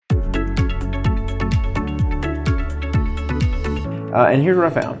And here's what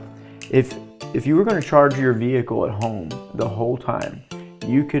I found. If you were going to charge your vehicle at home the whole time,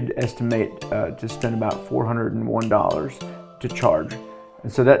 you could estimate to spend about $401 to charge.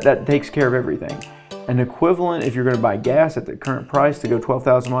 And so that takes care of everything. An equivalent, if you're going to buy gas at the current price to go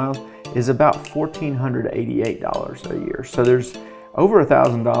 12,000 miles, is about $1,488 a year. So there's over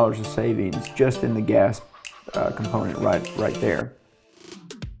 $1,000 of savings just in the gas component right there.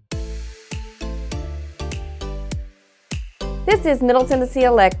 This is Middle Tennessee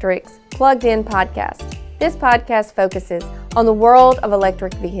Electric's Plugged In podcast. This podcast focuses on the world of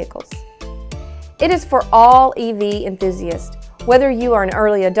electric vehicles. It is for all EV enthusiasts, whether you are an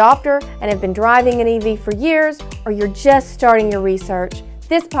early adopter and have been driving an EV for years, or you're just starting your research,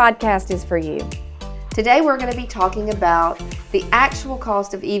 this podcast is for you. Today we're going to be talking about the actual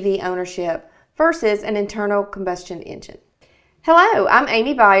cost of EV ownership versus an internal combustion engine. Hello, I'm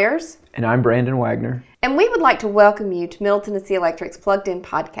Amy Byers. And I'm Brandon Wagner. And we would like to welcome you to Middle Tennessee Electric's Plugged In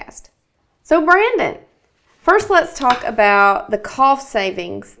podcast. So Brandon, first let's talk about the cost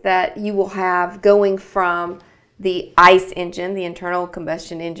savings that you will have going from the ICE engine, the internal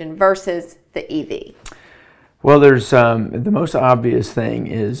combustion engine, versus the EV. Well, there's the most obvious thing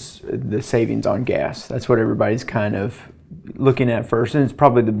is the savings on gas. That's what everybody's kind of looking at first, and it's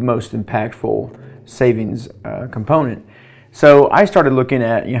probably the most impactful savings component. So I started looking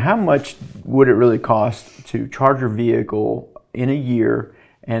at how much would it really cost to charge your vehicle in a year,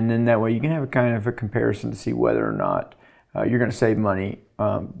 and then that way you can have a kind of a comparison to see whether or not you're going to save money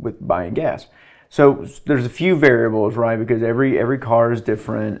with buying gas. So there's a few variables, right? Because every car is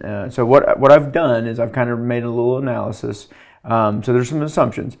different. So what I've done is I've kind of made a little analysis. So there's some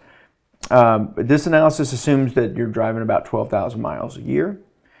assumptions. This analysis assumes that you're driving about 12,000 miles a year,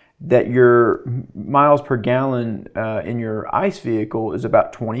 that your miles per gallon in your ICE vehicle is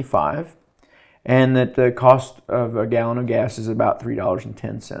about 25, and that the cost of a gallon of gas is about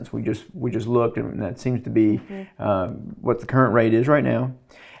 $3.10. We just looked, and that seems to be what the current rate is right now.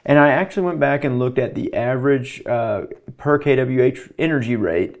 And I actually went back and looked at the average per kWh energy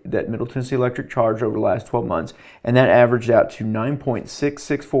rate that Middle Tennessee Electric charged over the last 12 months, and that averaged out to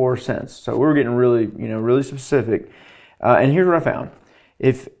 9.664 cents. So we're getting really specific. And here's what I found.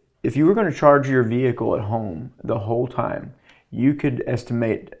 If you were going to charge your vehicle at home the whole time, you could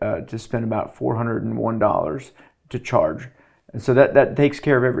estimate to spend about $401 to charge. And so that takes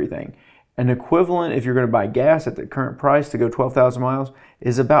care of everything. An equivalent, if you're going to buy gas at the current price to go 12,000 miles,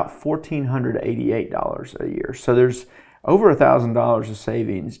 is about $1,488 a year. So there's over $1,000 of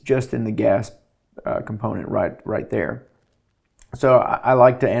savings just in the gas component right there. So I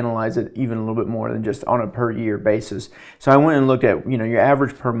like to analyze it even a little bit more than just on a per year basis. So I went and looked at your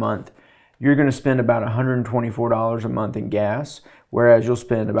average per month. You're going to spend about $124 a month in gas, whereas you'll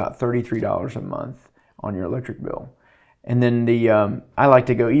spend about $33 a month on your electric bill. And then I like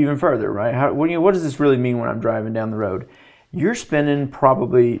to go even further, right? What does this really mean when I'm driving down the road? You're spending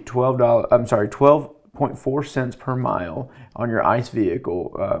probably 12.4 cents per mile on your ICE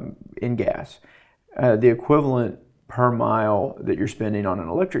vehicle in gas. The equivalent per mile that you're spending on an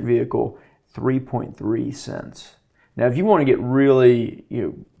electric vehicle, 3.3 cents. Now, if you want to get really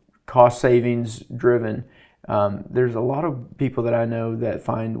cost savings driven, there's a lot of people that I know that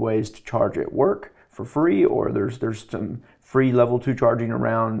find ways to charge at work for free, or there's some free level 2 charging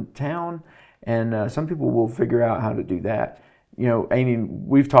around town, and some people will figure out how to do that. Amy,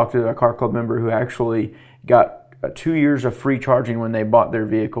 we've talked to a car club member who actually got 2 years of free charging when they bought their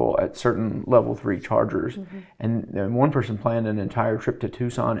vehicle at certain level 3 chargers. Mm-hmm. And one person planned an entire trip to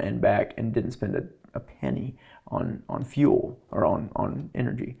Tucson and back and didn't spend a penny on fuel or on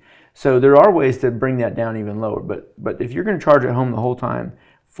energy. So there are ways to bring that down even lower, but if you're going to charge at home the whole time,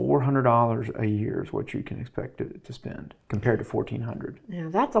 $400 a year is what you can expect to spend compared to $1,400. Yeah,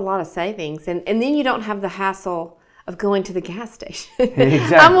 that's a lot of savings. And then you don't have the hassle of going to the gas station.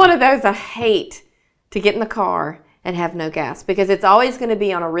 Exactly. I'm one of those, I hate to get in the car and have no gas, because it's always going to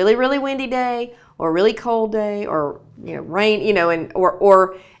be on a really, really windy day or a really cold day or rain,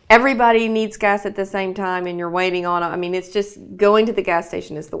 or everybody needs gas at the same time and you're waiting on it. I mean, it's just going to the gas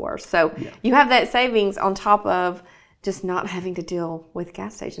station is the worst. So You have that savings on top of just not having to deal with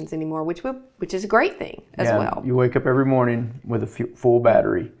gas stations anymore, which is a great thing as well. You wake up every morning with a full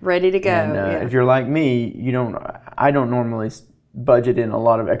battery, ready to go. And if you're like me, I don't normally budget in a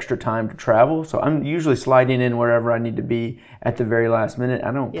lot of extra time to travel, so I'm usually sliding in wherever I need to be at the very last minute.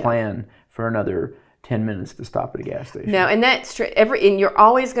 I don't plan for another 10 minutes to stop at a gas station. No, and that's true. And you're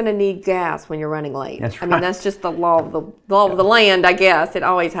always going to need gas when you're running late. That's right. I mean, that's just the law of the land, I guess. It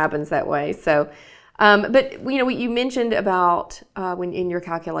always happens that way. So. But you mentioned about when in your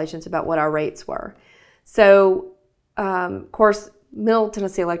calculations about what our rates were. So, of course, Middle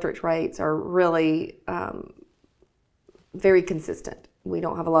Tennessee Electric's rates are really very consistent. We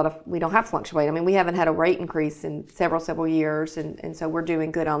don't have fluctuate. I mean, we haven't had a rate increase in several years, and so we're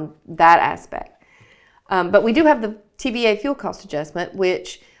doing good on that aspect. But we do have the TVA fuel cost adjustment,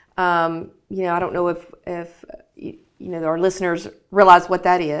 which I don't know if our listeners realize what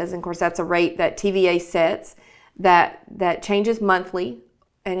that is. And of course, that's a rate that TVA sets that changes monthly,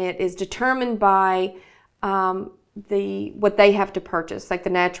 and it is determined by what they have to purchase, like the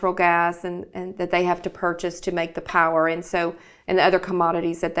natural gas and that they have to purchase to make the power, and the other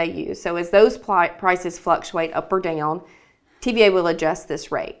commodities that they use. So as those prices fluctuate up or down, TVA will adjust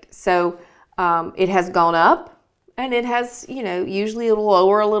this rate. So it has gone up, and it has, usually it'll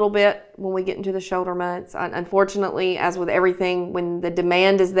lower a little bit when we get into the shoulder months. Unfortunately, as with everything, when the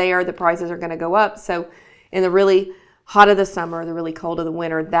demand is there, the prices are going to go up. So in the really hot of the summer, the really cold of the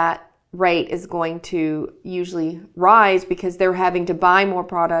winter, that rate is going to usually rise because they're having to buy more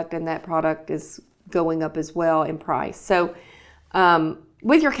product, and that product is going up as well in price. So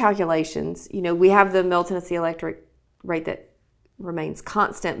with your calculations, we have the Middle Tennessee Electric rate that remains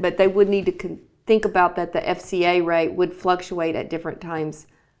constant, but they would need to think about that the FCA rate would fluctuate at different times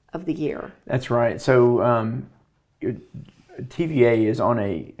of the year. That's right. So TVA is on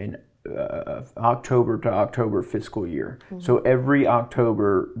an October to October fiscal year. Mm-hmm. So every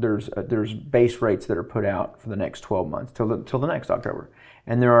October there's base rates that are put out for the next 12 months till the next October.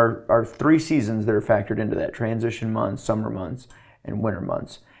 And there are 3 seasons that are factored into that: transition months, summer months, and winter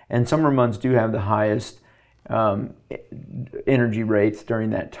months. And summer months do have the highest energy rates during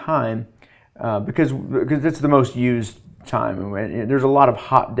that time because it's the most used time. And there's a lot of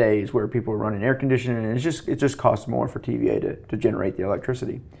hot days where people are running air conditioning, and it just costs more for TVA to generate the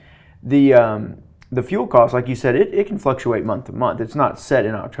electricity. The fuel cost, like you said, it can fluctuate month to month. It's not set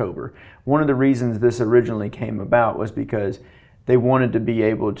in October. One of the reasons this originally came about was because they wanted to be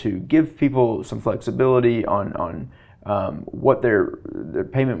able to give people some flexibility on what their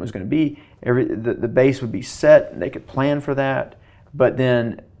payment was going to be. The base would be set, and they could plan for that. But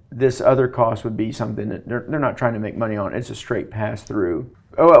then this other cost would be something that they're not trying to make money on. It's a straight pass through.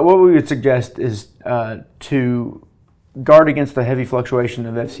 What we would suggest is to guard against the heavy fluctuation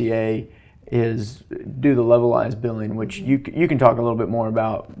of FCA is do the levelized billing, which you can talk a little bit more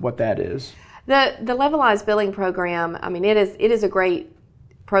about what that is. The levelized billing program, I mean, it is a great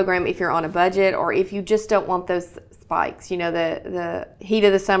program if you're on a budget or if you just don't want those spikes. The heat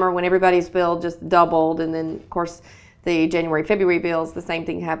of the summer when everybody's bill just doubled, and then of course the January, February bills, the same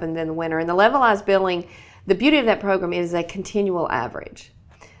thing happened in the winter. And the levelized billing, the beauty of that program is a continual average.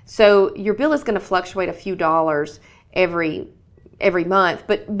 So your bill is going to fluctuate a few dollars every month,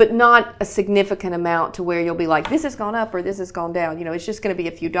 but not a significant amount to where you'll be like, this has gone up or this has gone down. It's just going to be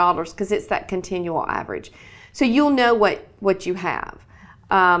a few dollars because it's that continual average. So you'll know what you have.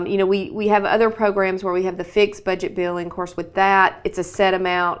 We have other programs where we have the fixed budget billing. Of course, with that, it's a set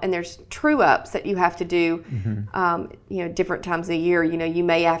amount, and there's true ups that you have to do, different times of the year. You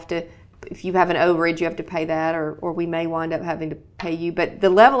may have to, if you have an overage, you have to pay that, or we may wind up having to pay you. But the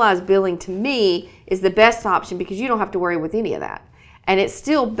levelized billing, to me, is the best option because you don't have to worry with any of that. And it's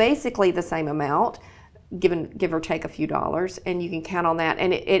still basically the same amount, give or take a few dollars, and you can count on that.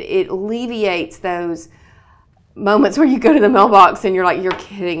 And it alleviates those moments where you go to the mailbox and you're like, you're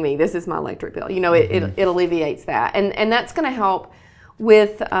kidding me, this is my electric bill. It alleviates that. And that's going to help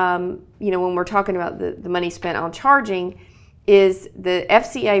with, when we're talking about the money spent on charging, is the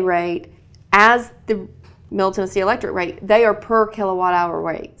FCA rate as the Middle Tennessee Electric rate, they are per kilowatt hour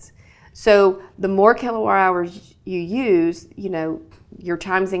rates. So the more kilowatt hours you use, you're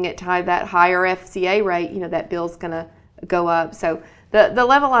timesing it to that higher FCA rate, that bill's going to go up. So the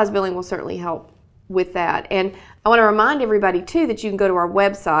levelized billing will certainly help with that. And I want to remind everybody too that you can go to our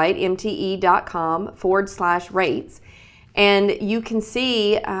website, mte.com/rates, and you can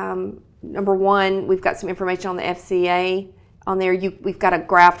see, number one, we've got some information on the FCA on there. We've got a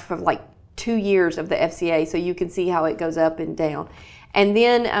graph for like 2 years of the FCA, so you can see how it goes up and down. And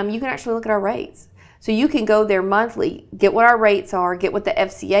then you can actually look at our rates. So you can go there monthly, get what our rates are, get what the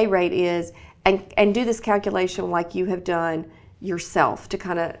FCA rate is, and do this calculation like you have done yourself to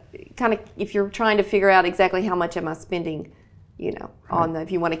kind of if you're trying to figure out exactly how much am I spending, on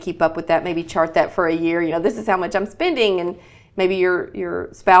if you want to keep up with that, maybe chart that for a year. This is how much I'm spending, and maybe your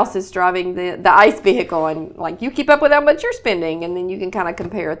spouse is driving the ICE vehicle, and like you keep up with how much you're spending, and then you can kind of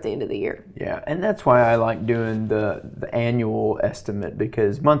compare at the end of the year. Yeah, and that's why I like doing the annual estimate,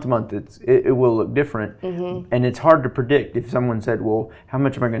 because month to month it will look different, and it's hard to predict. If someone said, well, how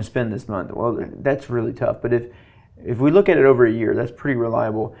much am I going to spend this month? Well, that's really tough. But if if we look at it over a year, that's pretty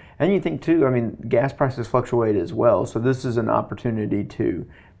reliable. And you think too, I mean, gas prices fluctuate as well. So this is an opportunity to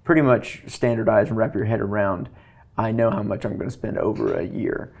pretty much standardize and wrap your head around, I know how much I'm going to spend over a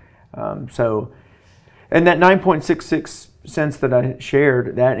year. And that 9.66 cents that I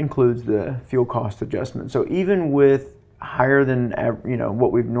shared, that includes the fuel cost adjustment. So even with higher than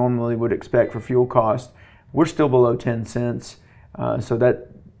what we normally would expect for fuel cost, we're still below 10 cents. So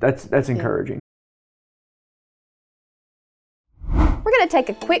that's encouraging. We're going to take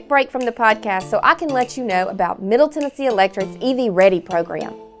a quick break from the podcast so I can let you know about Middle Tennessee Electric's EV Ready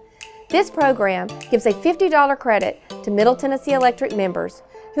program. This program gives a $50 credit to Middle Tennessee Electric members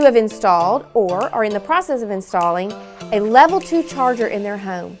who have installed or are in the process of installing a Level 2 charger in their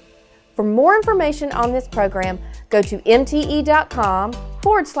home. For more information on this program, go to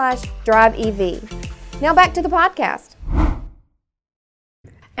mte.com/driveev. Now back to the podcast.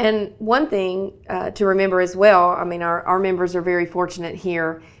 And one thing to remember as well, I mean, our members are very fortunate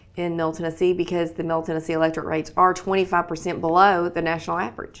here in Middle Tennessee because the Middle Tennessee electric rates are 25% below the national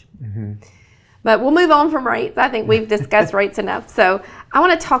average. Mm-hmm. But we'll move on from rates. I think we've discussed rates enough. So I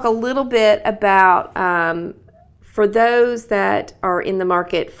want to talk a little bit about, for those that are in the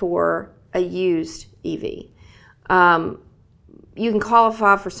market for a used EV, you can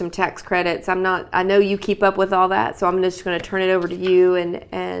qualify for some tax credits. I know you keep up with all that, so I'm just going to turn it over to you.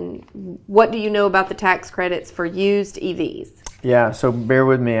 And what do you know about the tax credits for used EVs? Yeah, so bear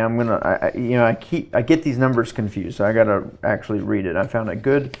with me. I get these numbers confused, so I got to actually read it. I found a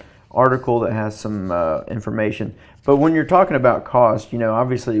good article that has some information. But when you're talking about cost,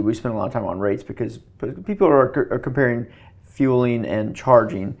 obviously we spend a lot of time on rates because people are comparing fueling and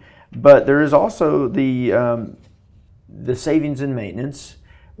charging. But there is also the savings in maintenance.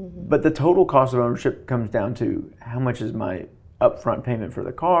 Mm-hmm. But the total cost of ownership comes down to how much is my upfront payment for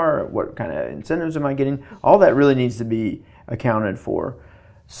the car, what kind of incentives am I getting? All that really needs to be accounted for.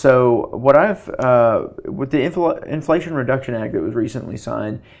 So what with the Inflation Reduction Act that was recently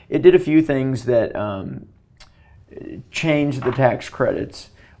signed, it did a few things that changed the tax credits.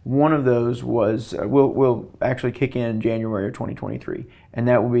 One of those was will actually kick in January of 2023, and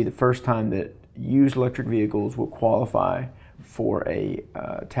that will be the first time that used electric vehicles will qualify for a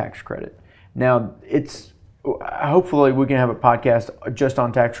tax credit. Now, hopefully we can have a podcast just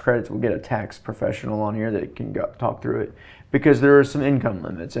on tax credits. We'll get a tax professional on here that can talk through it, because there are some income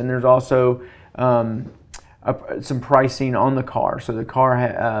limits, and there's also some pricing on the car. So the car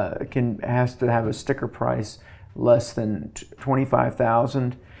has to have a sticker price less than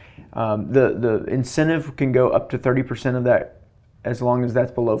 $25,000. The incentive can go up to 30% of that, as long as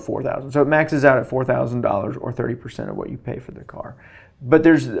that's below $4,000. So it maxes out at $4,000 or 30% of what you pay for the car. But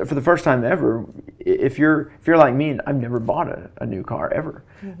for the first time ever, if you're like me and I've never bought a new car ever,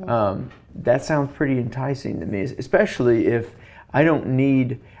 mm-hmm. That sounds pretty enticing to me, especially if I don't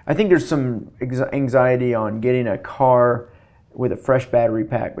need. I think there's some anxiety on getting a car with a fresh battery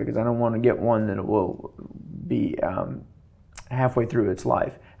pack, because I don't want to get one that will be halfway through its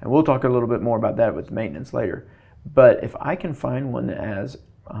life. And we'll talk a little bit more about that with maintenance later. But if I can find one that has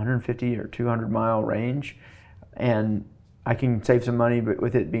 150 or 200 mile range, and I can save some money, but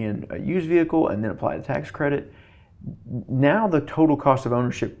with it being a used vehicle and then apply the tax credit, now the total cost of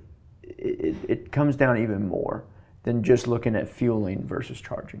ownership, it comes down even more than just looking at fueling versus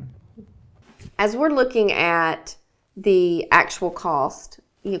charging. As we're looking at the actual cost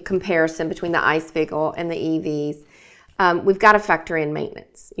comparison between the ICE vehicle and the EVs, we've got to factor in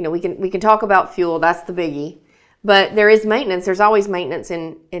maintenance. We can talk about fuel, that's the biggie, but there is maintenance. There's always maintenance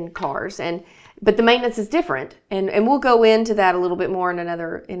in cars, but the maintenance is different, and we'll go into that a little bit more in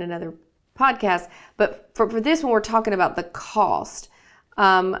another podcast. But for this one, we're talking about the cost.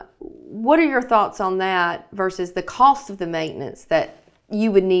 What are your thoughts on that versus the cost of the maintenance that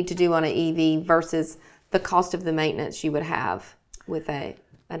you would need to do on an EV versus the cost of the maintenance you would have with an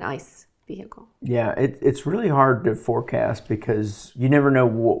ICE vehicle? Yeah, it's really hard to forecast because you never know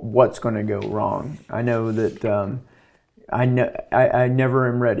what's going to go wrong. I know that I never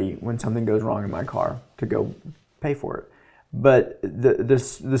am ready when something goes wrong in my car to go pay for it. But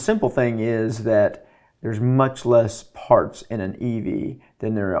the simple thing is that there's much less parts in an EV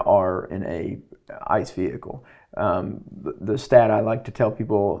than there are in a ICE vehicle. The stat I like to tell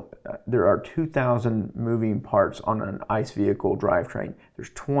people, there are 2,000 moving parts on an ICE vehicle drivetrain. There's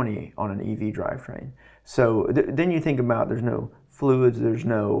 20 on an EV drivetrain. So then you think about, there's no fluids, there's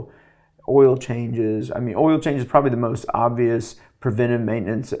no oil changes. I mean, oil change is probably the most obvious preventive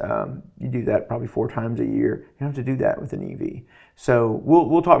maintenance. You do that probably 4 times a year. You don't have to do that with an EV. So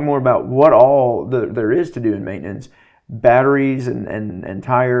we'll talk more about what all there is to do in maintenance. batteries and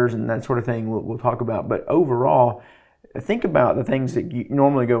tires and that sort of thing we'll talk about. But overall, think about the things that you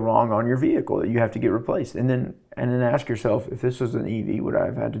normally go wrong on your vehicle that you have to get replaced, and then ask yourself, if this was an EV, would I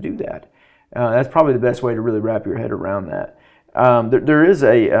have had to do that? That's probably the best way to really wrap your head around that. There is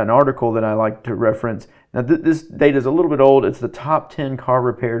an article that I like to reference. Now, this data is a little bit old. It's the top 10 car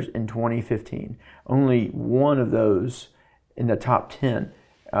repairs in 2015. Only one of those in the top 10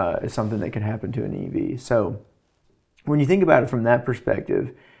 is something that could happen to an EV. So when you think about it from that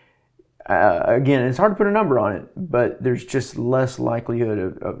perspective, again, it's hard to put a number on it, but there's just less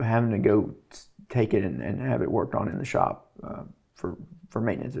likelihood of having to go take it and have it worked on in the shop for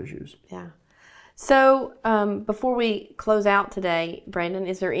maintenance issues. Yeah. So before we close out today, Brandon,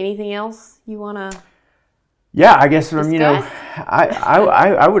 is there anything else you want to? Yeah, I guess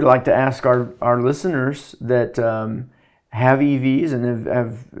I would like to ask our listeners that have EVs and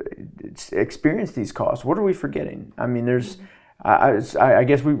have experienced these costs. What are we forgetting? I mean, there's. I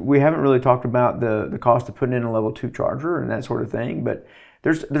guess we haven't really talked about the cost of putting in a level 2 charger and that sort of thing, but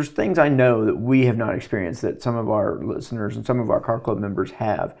there's things I know that we have not experienced that some of our listeners and some of our Car Club members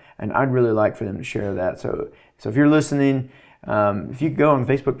have, and I'd really like for them to share that. So if you're listening, if you could go on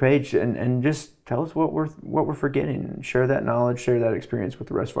the Facebook page and just tell us what we're forgetting, and share that knowledge, share that experience with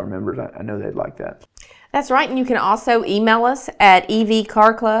the rest of our members. I know they'd like that. That's right, and you can also email us at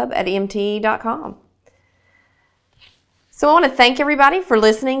evcarclub@mte.com. So I want to thank everybody for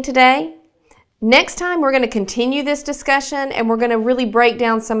listening today. Next time, we're going to continue this discussion, and we're going to really break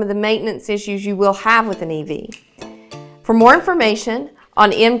down some of the maintenance issues you will have with an EV. For more information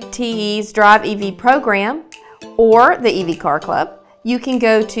on MTE's Drive EV program or the EV Car Club, you can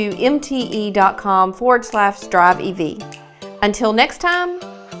go to mte.com/Drive EV. Until next time,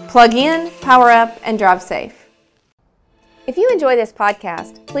 plug in, power up, and drive safe. If you enjoy this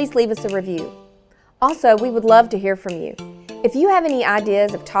podcast, please leave us a review. Also, we would love to hear from you. If you have any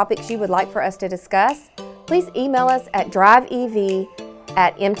ideas of topics you would like for us to discuss, please email us at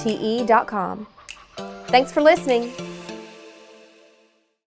driveev@mte.com. Thanks for listening.